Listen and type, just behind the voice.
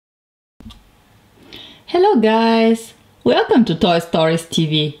Hello guys! Welcome to Toy Stories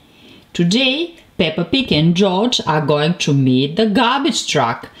TV. Today, Peppa Pig and George are going to meet the garbage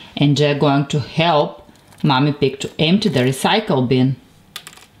truck and they're going to help Mommy Pig to empty the recycle bin.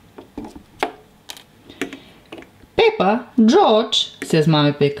 Peppa, George, says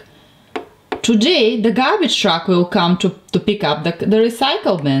Mommy Pig, today the garbage truck will come to pick up the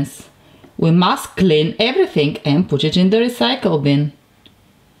recycle bins. We must clean everything and put it in the recycle bin.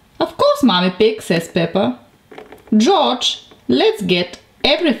 Of course, Mommy Pig, says Peppa. George, let's get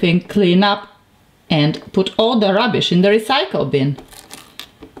everything cleaned up and put all the rubbish in the recycle bin.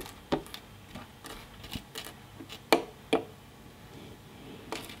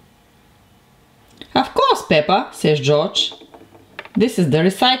 Of course, Peppa, says George. This is the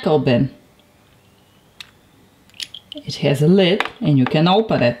recycle bin. It has a lid and you can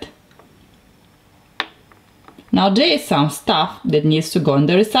open it. Now there is some stuff that needs to go in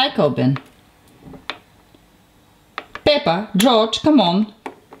the recycle bin. Peppa, George, come on.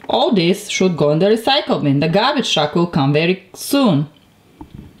 All this should go in the recycle bin. The garbage truck will come very soon.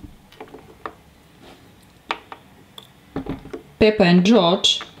 Peppa and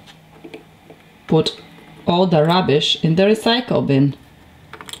George put all the rubbish in the recycle bin.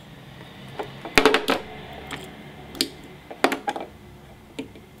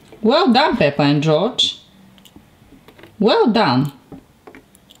 Well done, Peppa and George. Well done!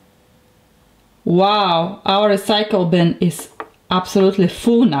 Wow, our recycle bin is absolutely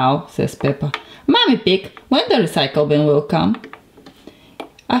full now, says Peppa. Mommy Pig, when the recycle bin will come?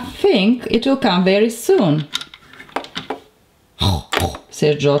 I think it will come very soon,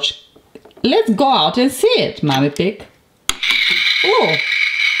 says George. Let's go out and see it, Mommy Pig. Oh,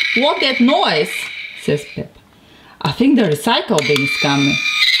 what that noise, says Peppa. I think the recycle bin is coming.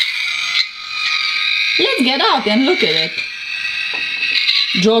 Let's get out and look at it.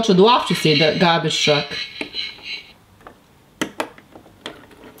 George would love to see the garbage truck.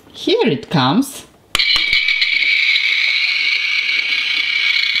 Here it comes.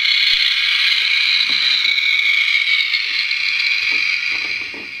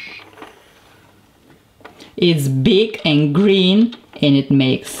 It's big and green and it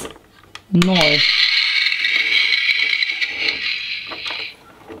makes noise.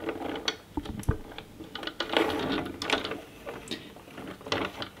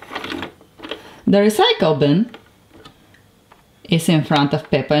 The recycle bin is in front of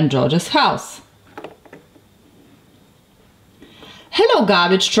Peppa and George's house. Hello,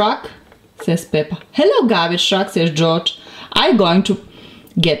 garbage truck, says Peppa. Hello, garbage truck, says George. I'm going to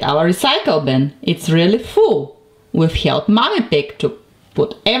get our recycle bin. It's really full. We've helped Mommy Pig to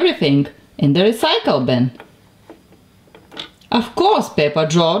put everything in the recycle bin. Of course, Peppa,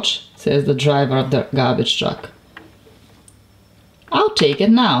 George, says the driver of the garbage truck. I'll take it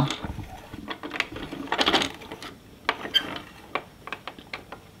now.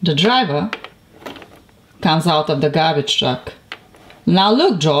 The driver comes out of the garbage truck. Now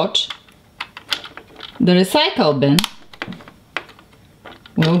look, George, the recycle bin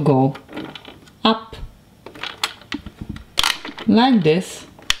will go up like this.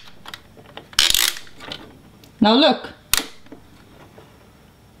 Now look.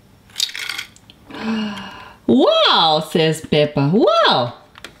 Wow, says Peppa. Wow!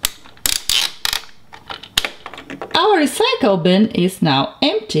 Our recycle bin is now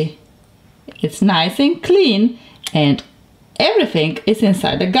empty. It's nice and clean and everything is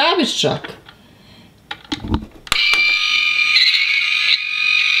inside the garbage truck.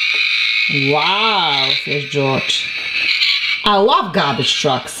 Wow, says George. I love garbage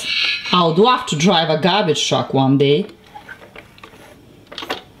trucks. I would love to drive a garbage truck one day.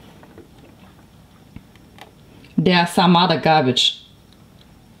 There are some other garbage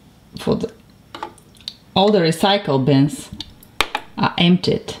for all the recycle bins are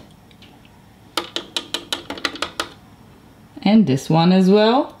emptied. And this one as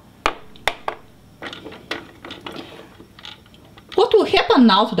well. What will happen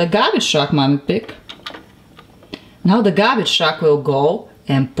now to the garbage truck, Mommy Pig? Now the garbage truck will go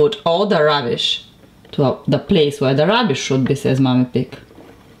and put all the rubbish to the place where the rubbish should be, says Mommy Pig.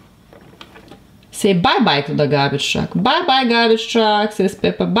 Say bye-bye to the garbage truck. Bye-bye, garbage truck, says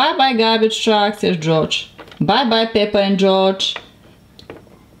Peppa. Bye-bye, garbage truck, says George. Bye-bye, Peppa and George.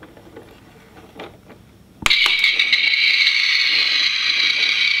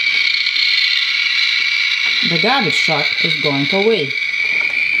 The garbage truck is going away.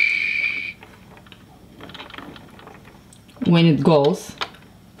 When it goes,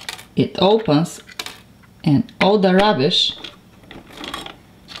 it opens and all the rubbish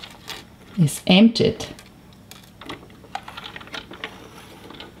is emptied.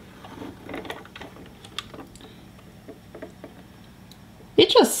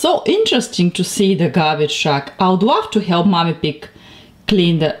 It was so interesting to see the garbage truck. I would love to help Mommy Pig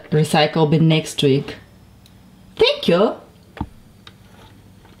clean the recycle bin next week. Thank you!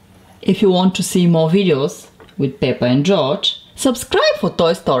 If you want to see more videos with Peppa and George, subscribe for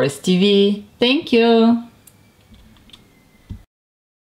Toy Stories TV. Thank you!